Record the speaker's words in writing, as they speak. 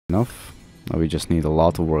enough. Now we just need a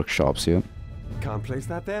lot of workshops here. Can't place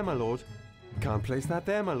that there, my lord. Can't place that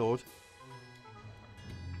there, my lord.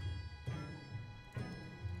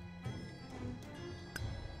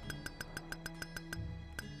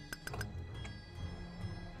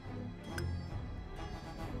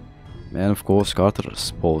 And of course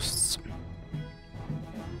Carter's posts.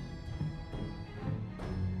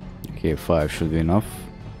 Okay, 5 should be enough.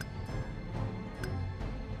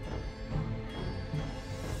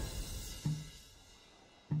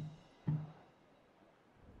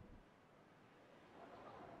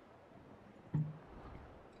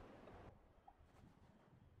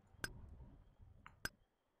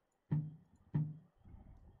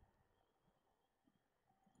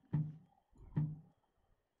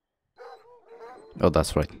 Oh,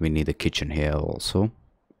 that's right, we need a kitchen here also.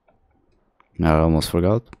 I almost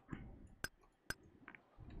forgot.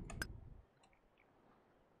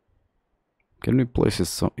 Can we place it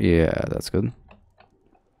so? Yeah, that's good.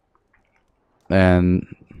 And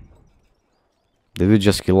did we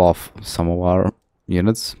just kill off some of our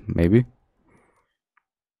units? Maybe.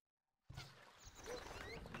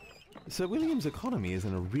 Sir William's economy is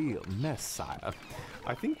in a real mess, sire.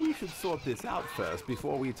 I think we should sort this out first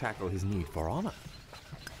before we tackle his need for honor.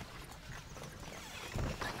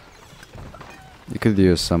 You could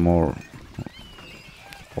use some more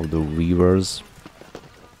of the weavers.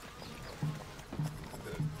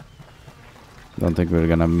 Don't think we're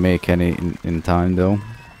gonna make any in time though.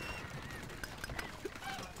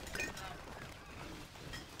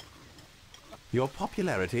 Your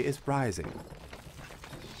popularity is rising.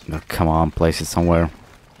 Oh, come on, place it somewhere.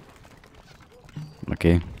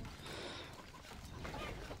 Okay.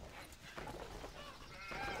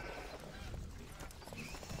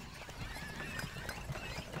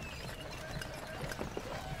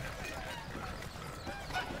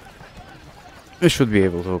 We should be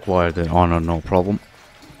able to acquire the honor, no problem.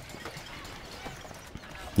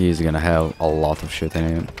 He's gonna have a lot of shit in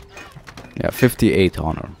him. Yeah, 58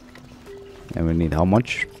 honor. And we need how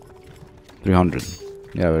much? 300.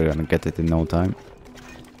 Yeah, we're gonna get it in no time.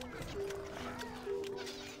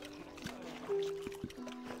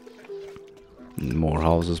 More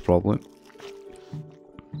houses probably.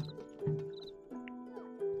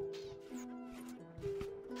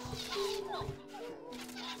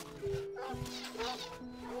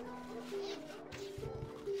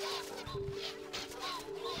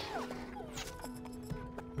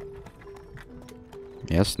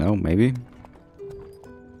 Yes, no, maybe.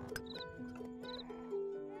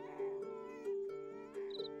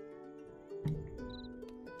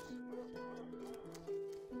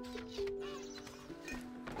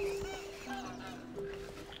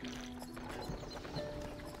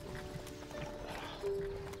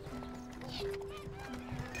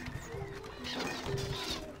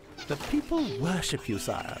 The people worship you,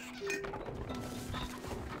 sire.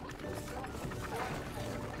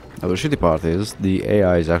 Now, the shitty part is the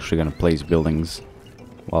AI is actually gonna place buildings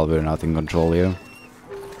while we're not in control here.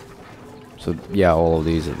 So yeah, all of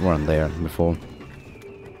these weren't there before.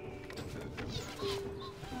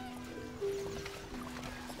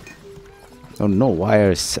 Oh no, why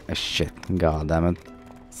is shit? God damn it.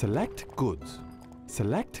 Select goods.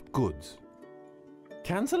 Select goods.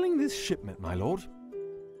 Cancelling this shipment, my lord.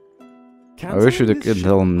 I wish you could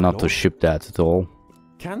tell him not to lord. ship that at all.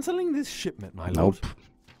 Cancelling this shipment, my lord. Nope.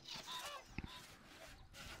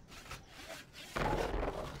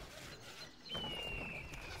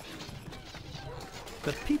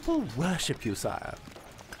 The people worship you, sire.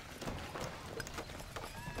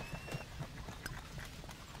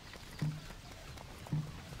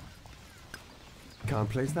 Can't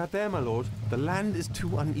place that there, my lord. The land is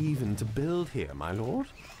too uneven to build here, my lord.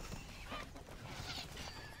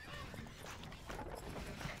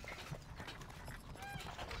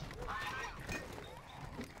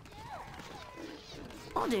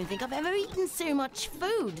 I don't think I've ever eaten so much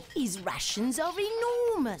food. These rations are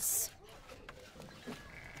enormous.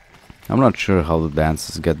 I'm not sure how the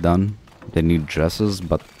dances get done. They need dresses,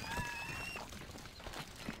 but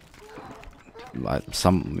like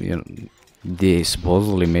some, you know, they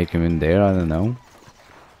supposedly make him in there. I don't know.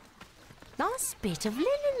 Nice bit of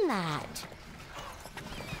linen, lad.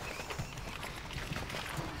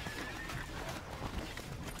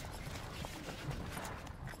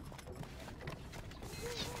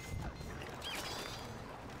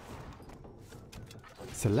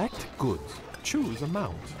 Select goods. Choose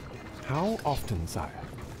amount. How often, sire?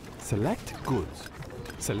 Select goods.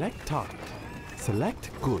 Select target.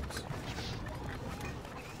 Select goods.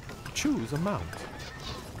 Choose amount.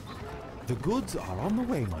 The goods are on the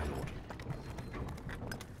way, my lord.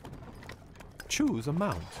 Choose a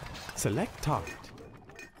mount. Select target.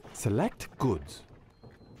 Select goods.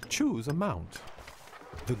 Choose a mount.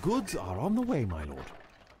 The goods are on the way, my lord.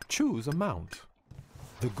 Choose a mount.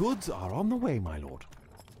 The goods are on the way, my lord.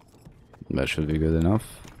 That should be good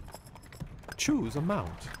enough. Choose a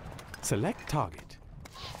mount. Select target.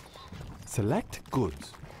 Select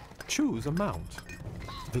goods. Choose a mount.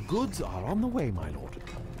 The goods are on the way, my lord.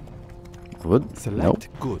 Wood? Select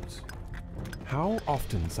Nope. goods. How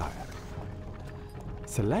often, sire?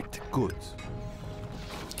 Select goods.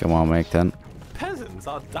 Come on, make 10. Peasants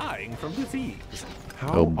are dying from disease. How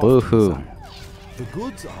Oh, often, boo-hoo. sire? The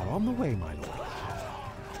goods are on the way, my lord.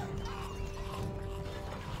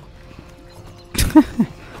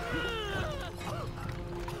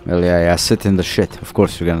 Well, yeah, sit in the shit. Of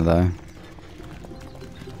course you're gonna die.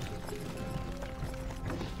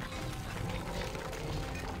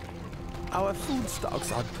 Our food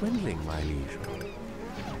stocks are dwindling, my liege.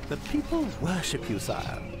 The people worship you,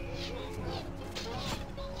 sire.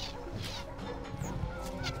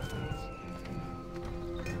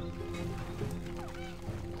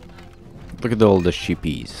 Look at all the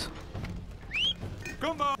sheepies.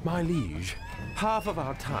 My liege, half of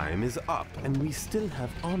our time is up, and we still have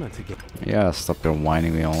honor to get. Yeah, stop your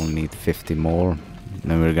whining. We only need 50 more.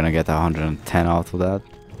 Then we're gonna get 110 out of that.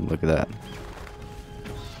 Look at that.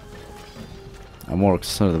 I'm more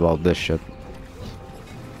concerned about this shit.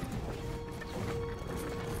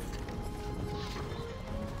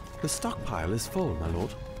 The stockpile is full, my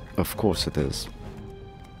lord. Of course it is.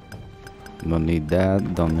 Don't need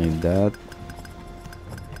that, don't need that.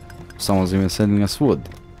 Someone's even sending us wood.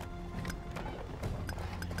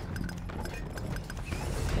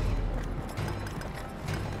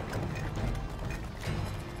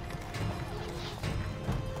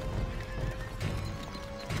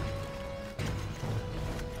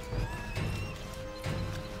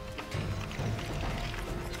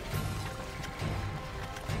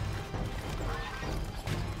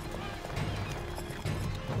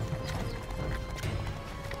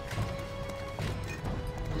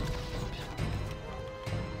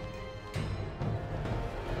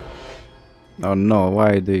 Oh no,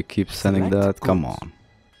 why do you keep sending Select that? Come goods. on.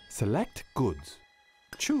 Select goods.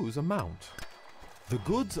 Choose a mount. The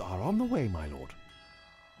goods are on the way, my lord.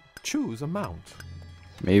 Choose a mount.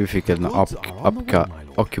 Maybe if you can Goods are on the way, my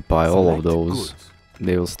lord. occupy all of Select those, goods.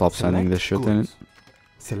 they will stop sending Select this shit in it. goods.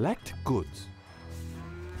 Select goods.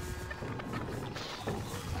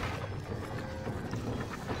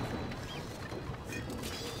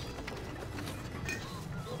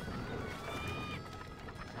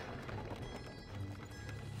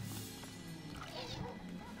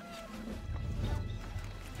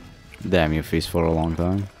 Damn, you freeze for a long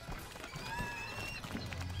time.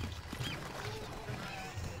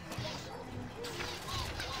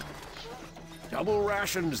 Double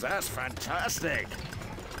rations, that's fantastic.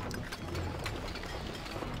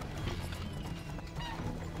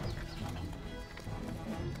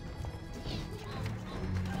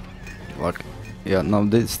 Like, yeah, no,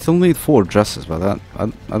 they still need 4 dresses, but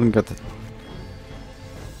I don't get it.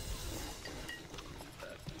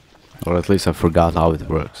 Or at least I forgot how it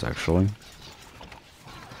works, actually.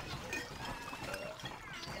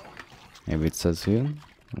 Maybe it says here,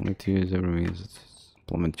 only to use every means.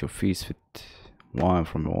 Implement your feast with wine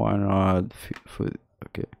from a wine rod. Food,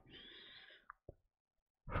 okay.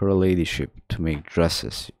 Her ladyship to make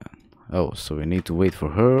dresses. Oh, so we need to wait for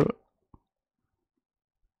her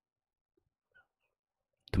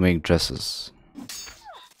to make dresses.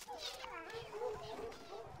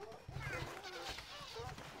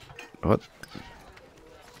 What?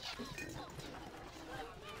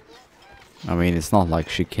 I mean, it's not like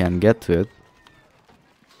she can get to it.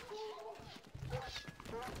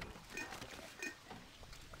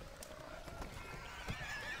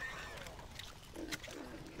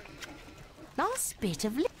 Nice bit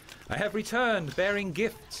of I have returned bearing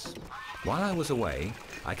gifts. While I was away,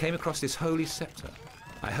 I came across this holy scepter.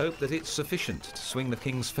 I hope that it's sufficient to swing the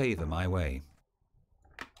king's favor my way.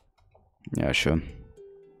 Yeah, sure.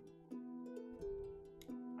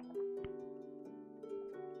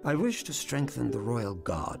 I wish to strengthen the royal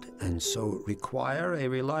guard, and so require a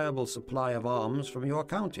reliable supply of arms from your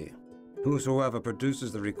county. Whosoever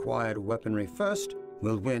produces the required weaponry first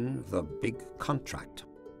will win the big contract.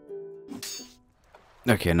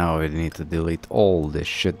 Okay, now we need to delete all this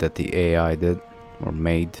shit that the AI did or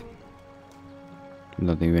made. We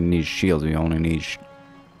don't even need shields, we only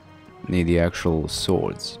need the actual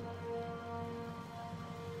swords.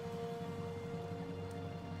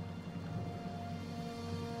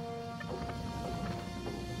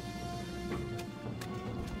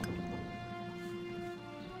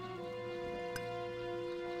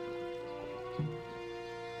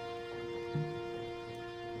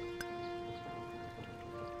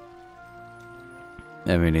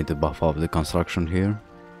 And we need to buff up the construction here.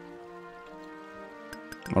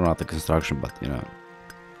 Or not the construction, but you know,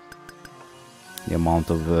 the amount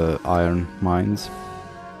of iron mines.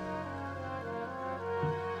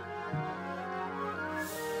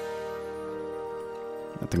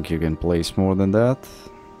 I think you can place more than that.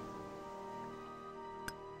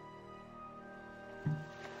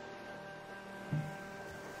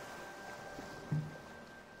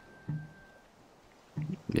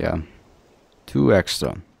 Yeah, 2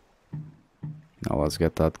 extra. Now let's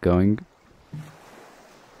get that going.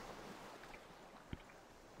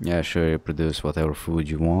 Yeah, sure, you produce whatever food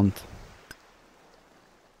you want.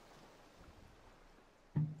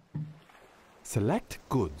 Select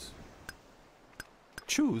goods.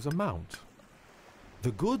 Choose amount.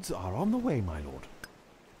 The goods are on the way, my lord.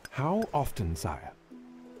 How often, sire?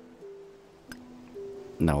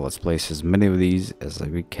 Now let's place as many of these as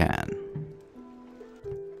we can.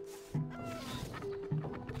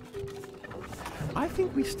 I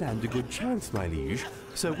think we stand a good chance, my liege.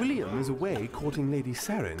 Sir William is away courting Lady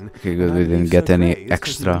Saren. Okay, good, we didn't get any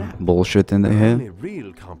extra bullshit in The here. only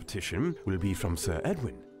real competition will be from Sir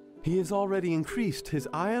Edwin. He has already increased his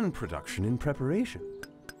iron production in preparation.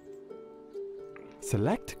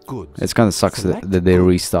 Select goods. It's kinda sucks that they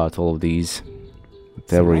restart all of these.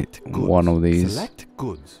 With every one of these. Select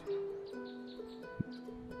goods.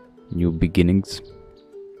 New beginnings.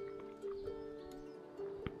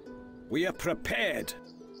 We are prepared.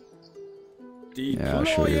 Yeah,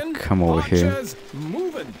 sure, you Deploying come over here. archers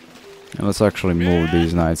moving. And let's actually move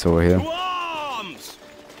these knights over here. To arms!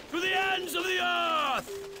 To the ends of the earth!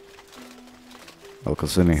 Well,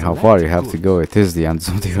 considering how far you have to go, it is the ends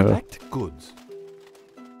of the earth. Select goods.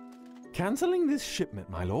 Cancelling this shipment,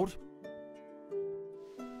 my lord.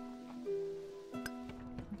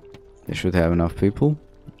 They should have enough people,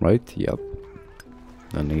 right? Yep.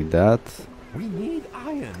 Don't need that. We need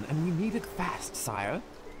iron, and we need it fast, sire.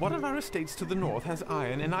 One of our estates to the north has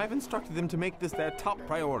iron, and I've instructed them to make this their top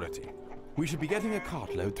priority. We should be getting a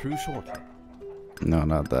cartload through shortly. No,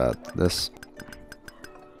 not that. This.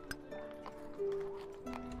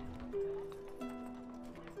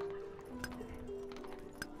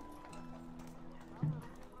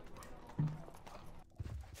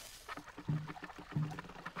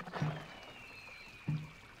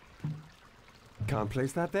 Can't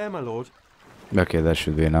place that there, my lord. Okay, that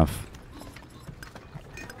should be enough.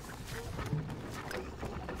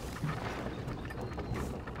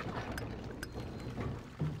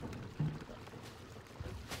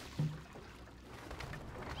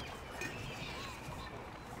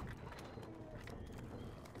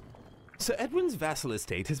 Sir Edwin's vassal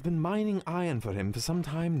estate has been mining iron for him for some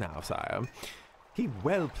time now, sire. He's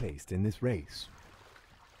well placed in this race.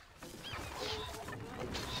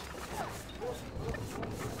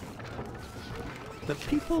 The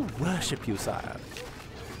people worship you, sire.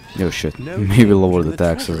 Oh shit. No Maybe change lower in the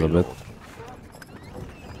taxes a treasury bit. law.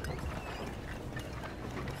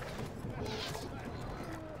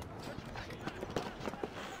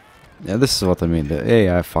 Yeah, this is what I mean. The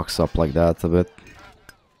AI fucks up like that a bit.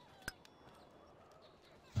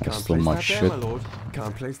 There's too much There, shit. my lord.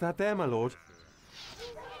 Can't place that there, my lord.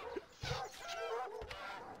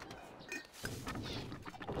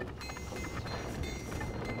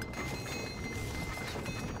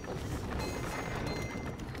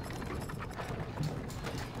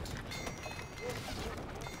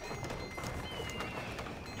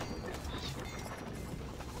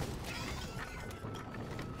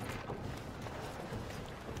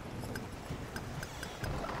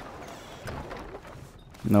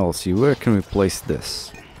 Now let's see, where can we place this?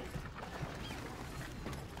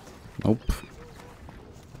 Nope.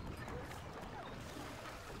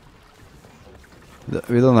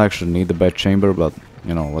 We don't actually need the bed chamber, but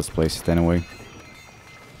you know, let's place it anyway.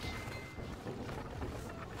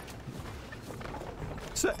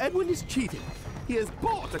 Sir Edwin is cheating. He has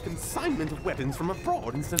bought a consignment of weapons from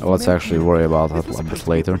abroad instead of Let's actually worry about that This was a bit supposed to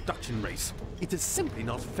be a later. production race. It is simply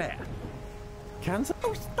not fair. Cancel.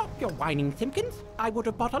 Oh, stop your whining, Simpkins. I would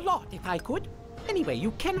have bought a lot if I could. Anyway, you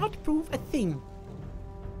cannot prove a thing.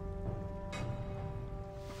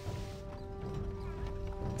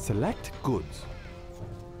 Select goods.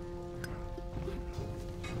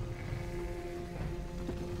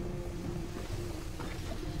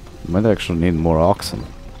 Might actually need more oxen.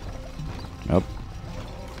 Yep.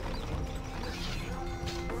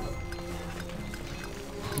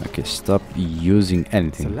 Okay, stop using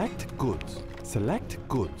anything. Select goods. Select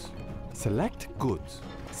goods. Select goods.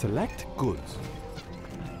 Select goods.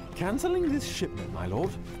 Cancelling this shipment, my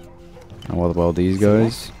lord. And what about these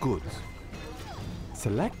guys? Select goods.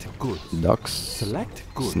 Select goods. Ducks. Select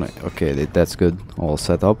goods. Okay, that's good. All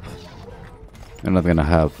set up. We're not gonna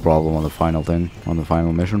have problem on the final thing, on the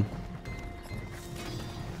final mission.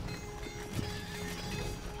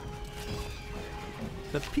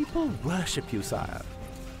 The people worship you, sire.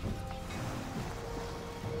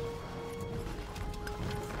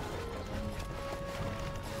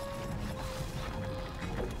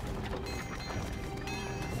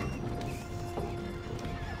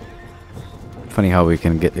 Funny how we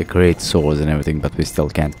can get great swords and everything, but we still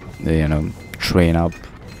can't, you know, train up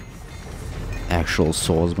actual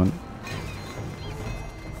swordsmen.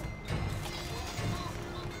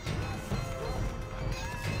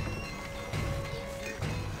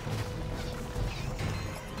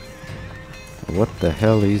 What the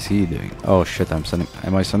hell is he doing? Oh shit,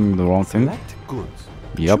 am I sending the wrong thing? Select goods.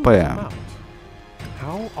 Yup, Choose I am. amount.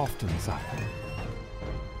 How often, sire?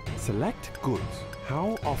 Select goods.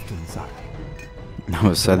 How often, sire? I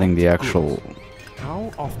was selling the actual,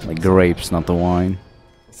 How often? like, grapes, not the wine.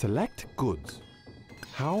 Select goods.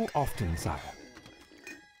 How often, sire?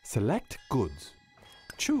 Select goods.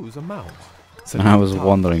 Choose amount. And I was Select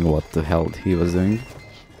wondering what the hell he was doing.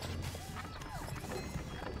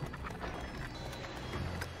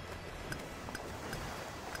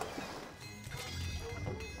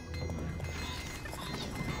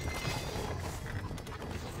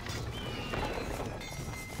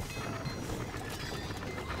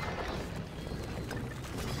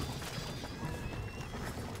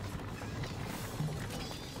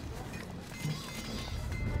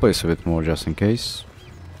 Place a bit more just in case.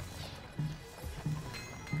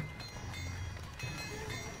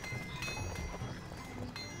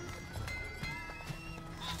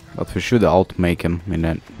 But we should outmake him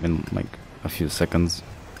in like a few seconds.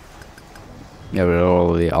 Yeah, we're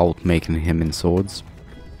already outmaking him in swords.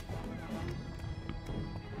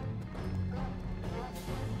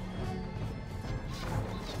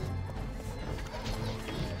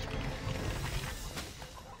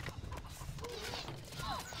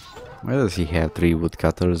 Why does he have 3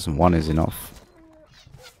 woodcutters? 1 is enough.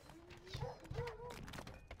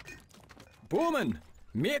 Bowman,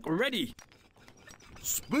 make ready.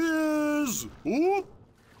 Spears! Oop!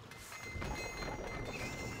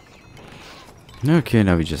 Okay,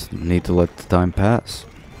 now we just need to let the time pass.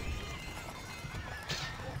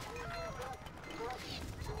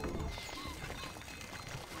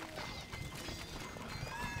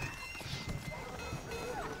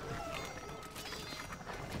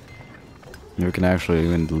 We can actually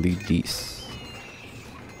even delete these.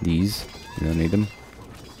 These, we don't need them.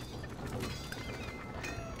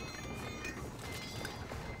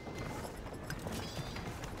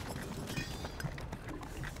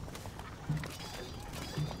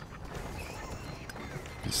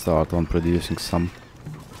 Start on producing some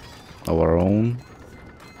of our own.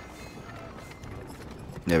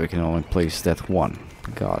 Yeah, we can only place that one.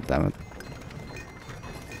 God damn it.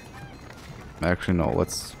 Actually, no,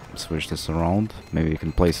 let's switch this around. Maybe we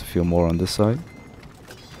can place a few more on this side.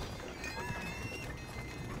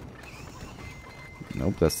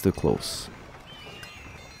 Nope, that's too close.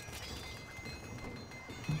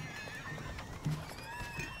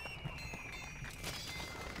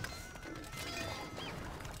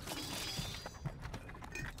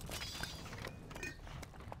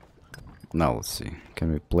 Now let's see.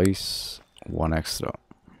 Can we place one extra?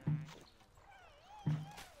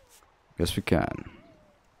 Yes, we can.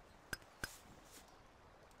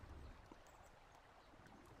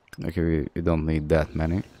 Okay, we don't need that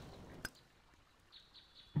many.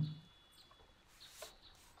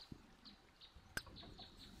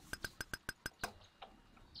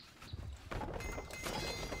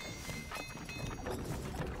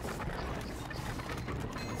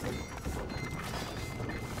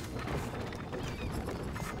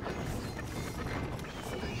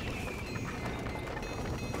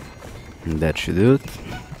 And that should do it.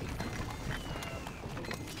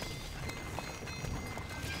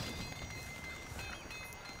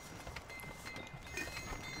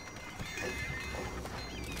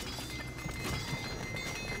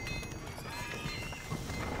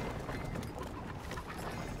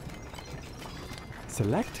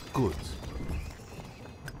 Select goods.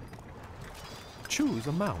 Choose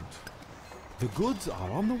amount. The goods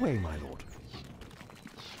are on the way, my lord.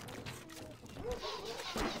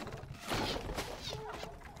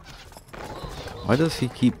 Why does he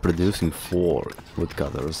keep producing 4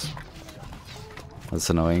 woodcutters? That's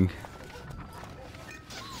annoying.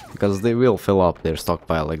 Because they will fill up their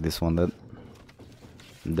stockpile like this one did.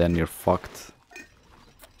 Then you're fucked.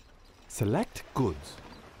 Select goods.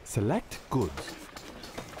 Select goods.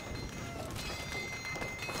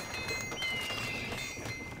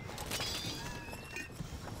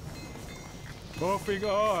 I think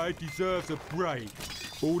I deserve a break.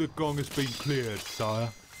 All the gong has been cleared, sire.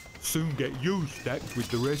 Soon get you stacked with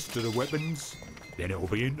the rest of the weapons. Then it'll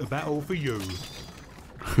be into battle for you.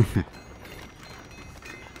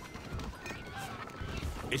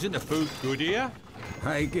 Isn't the food good here?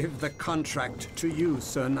 I give the contract to you,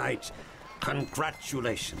 Sir Knight.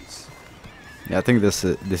 Congratulations. Yeah, I think this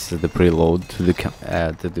is the preload to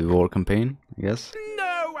the war campaign, I guess.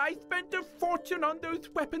 No, I spent a fortune on those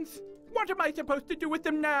weapons. What am I supposed to do with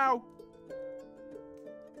them now?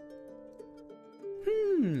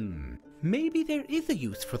 Maybe there is a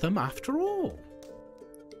use for them after all.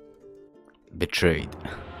 Betrayed.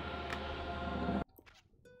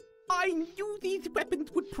 I knew these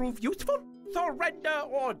weapons would prove useful. Surrender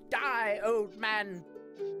or die, old man.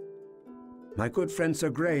 My good friend Sir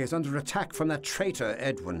Grey is under attack from that traitor,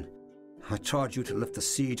 Edwin. I charge you to lift the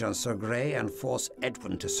siege on Sir Grey and force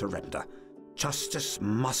Edwin to surrender. Justice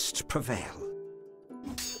must prevail.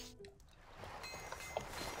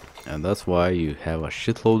 And that's why you have a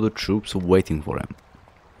shitload of troops waiting for him.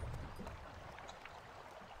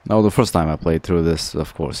 Now, the first time I played through this,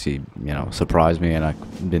 of course, he, surprised me and I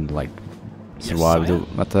didn't, survive the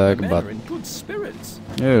attack, but in good spirits.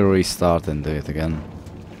 yeah, restart and do it again.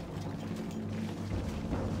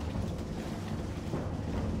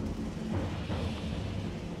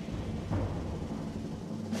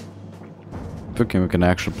 Thinking we can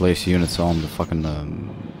actually place units on the fucking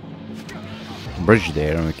bridge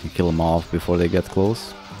there and we can kill them off before they get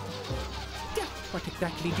close. What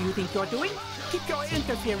exactly do you think you're doing? Keep your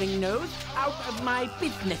interfering nose out of my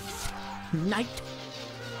business, knight.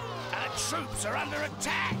 Our troops are under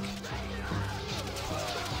attack.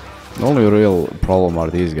 The only real problem are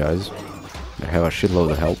these guys. They have a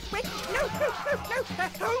shitload of help. Wait, no,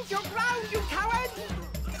 hold your ground, you coward!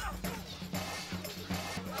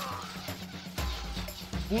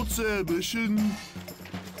 What's our mission?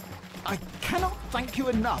 I cannot thank you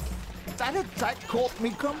enough. That attack caught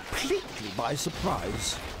me completely by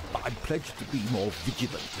surprise. I pledge to be more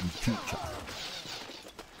vigilant in future.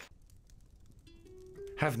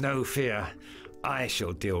 Have no fear. I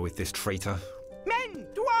shall deal with this traitor. Men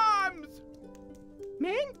to arms!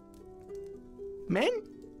 Men? Men?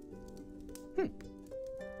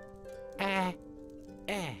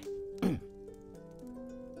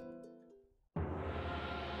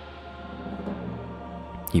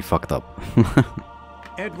 He fucked up.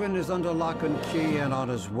 Edwin is under lock and key and on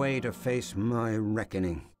his way to face my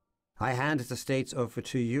reckoning. I hand his estates over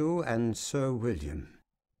to you and Sir William.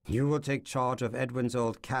 You will take charge of Edwin's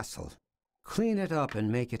old castle. Clean it up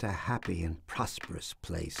and make it a happy and prosperous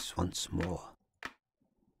place once more.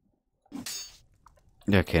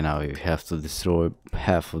 Okay, now you have to destroy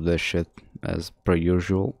half of this shit as per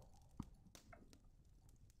usual.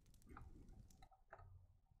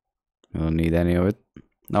 You don't need any of it.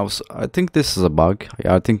 Now, I think this is a bug.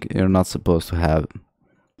 I think you're not supposed to have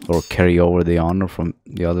or carry over the honor from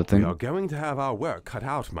the other thing. We are going to have our work cut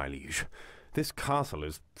out, my liege. This castle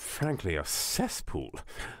is frankly a cesspool.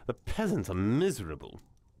 The peasants are miserable.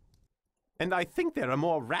 And I think there are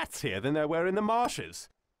more rats here than there were in the marshes.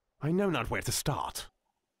 I know not where to start.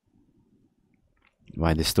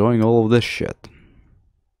 By destroying all of this shit.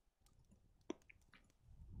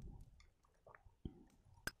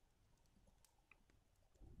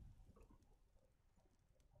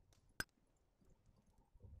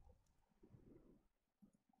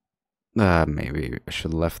 Maybe I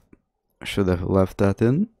should have left that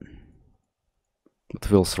in.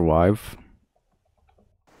 But we'll survive.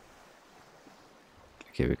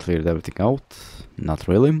 Okay, we cleared everything out. Not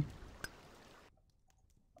really.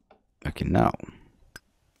 Okay, now.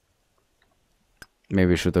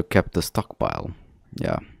 Maybe we should have kept the stockpile.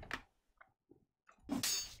 Yeah.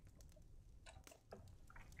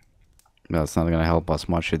 That's not gonna help us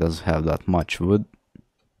much. It doesn't have that much wood.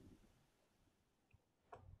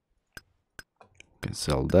 Can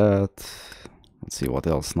sell that. Let's see what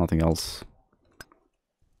else. Nothing else.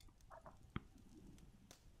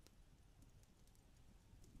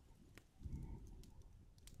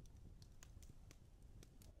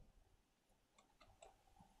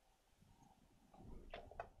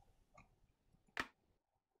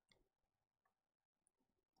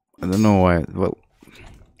 I don't know why. Well,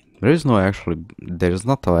 there's not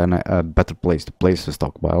a better place to place the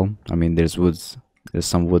stockpile. I mean, there's woods. There's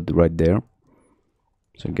some wood right there.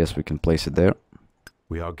 So I guess we can place it there.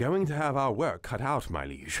 We are going to have our work cut out, my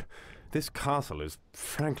liege. This castle is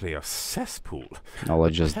frankly a cesspool. I'll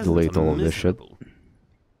just delete all of this shit.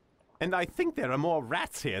 And I think there are more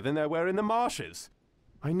rats here than there were in the marshes.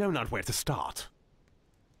 I know not where to start.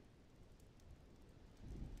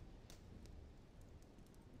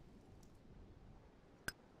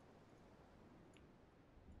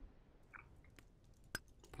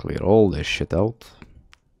 Clear all this shit out.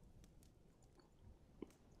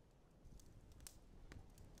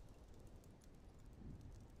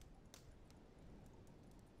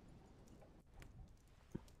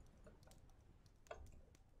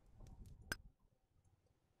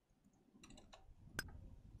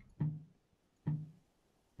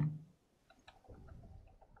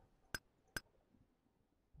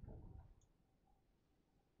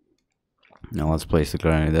 Now let's place the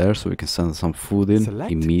granny there so we can send some food in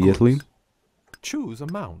Select immediately. goods. Choose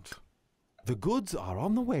amount. The goods are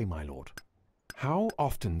on the way, my lord. How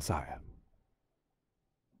often, sire?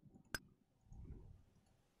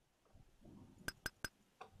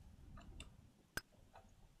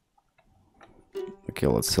 Okay,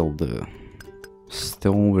 let's sell the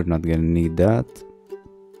stone. We're not gonna need that.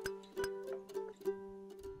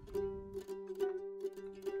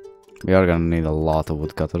 We are gonna need a lot of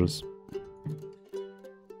woodcutters.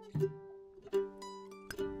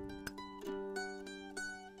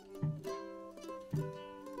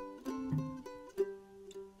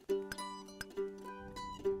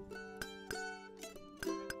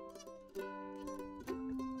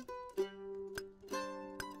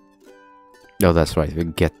 Oh, that's right. We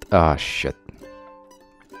get shit.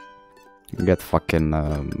 We get fucking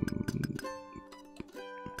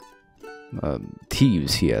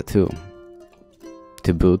thieves here too.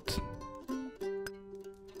 To boot.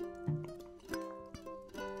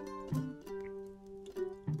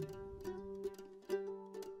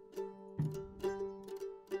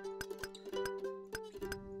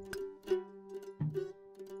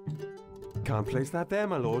 Can't place that there,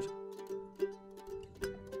 my lord.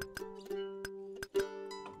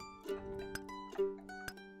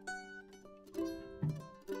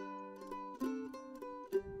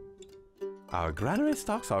 Our granary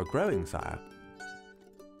stocks are growing, sire.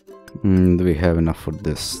 Do we have enough for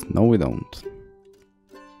this? No, we don't.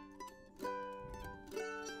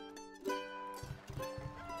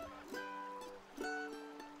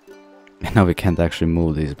 And now we can't actually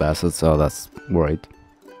move these bastards, so that's worried.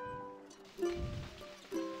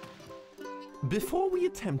 Before we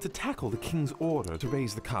attempt to tackle the king's order to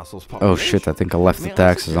raise the castle's population, Oh shit, I think I left the may I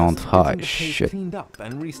taxes on suggest high. getting the place Shit. cleaned up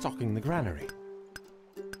and restocking the granary.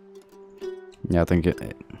 Yeah, I think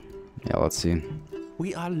it... Yeah, let's see.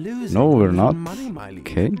 We are losing No, we're not. money, my liege.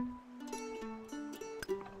 Okay.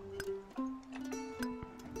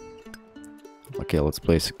 Okay, let's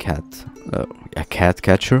place a cat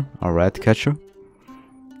catcher, a rat catcher.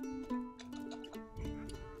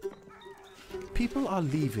 People are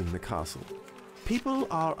leaving the castle. People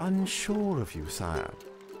are unsure of you, sire.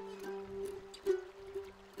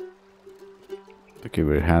 Okay,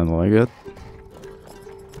 we're handling it.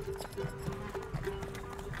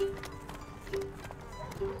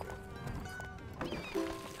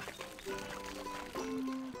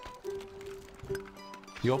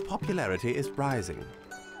 Your popularity is rising.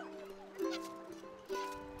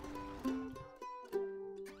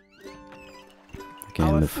 Okay,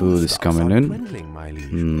 Our and the food is stocks coming are in. dwindling, my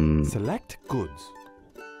liege. Select goods.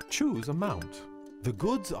 Choose amount. The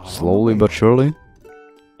goods are on the Slowly way, but my surely.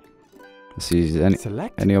 Let's see, is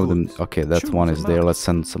Select any of them... goods. Okay, that Choose one is there. amount. Let's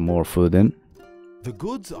send some more food in. The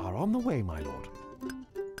goods are on the way, my lord.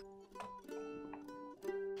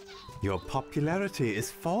 Your popularity is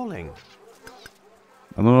falling.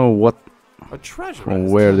 I don't know what... A treasure From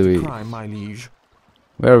has where turned do to we- crime, my liege.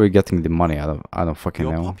 Where are we getting the money? I don't fucking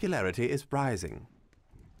Your know. popularity is rising.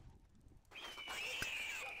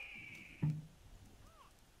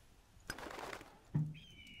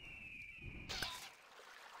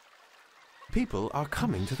 People are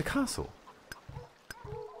coming to the castle.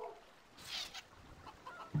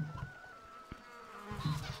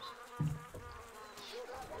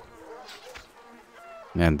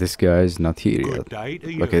 And this guy is not here Good yet. day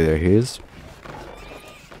to you. Okay, there he is.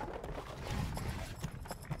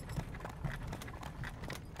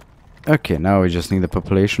 Okay, now we just need a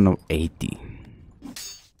population of 80.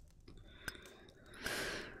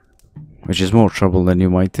 Which is more trouble than you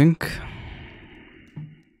might think.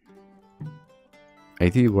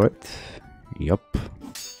 80, right? Yup.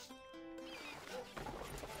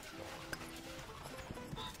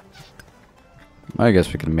 I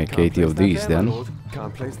guess we can make 80 of these then.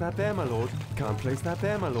 Can't place that there, my lord. Can't place that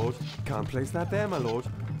there, my lord. Can't place that there, my lord.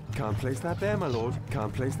 Can't place that there, my lord.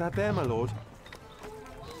 Can't place that there, my lord.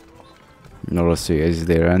 Now let's see, is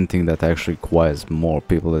there anything that actually requires more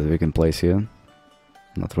people that we can place here?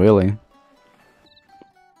 Not really.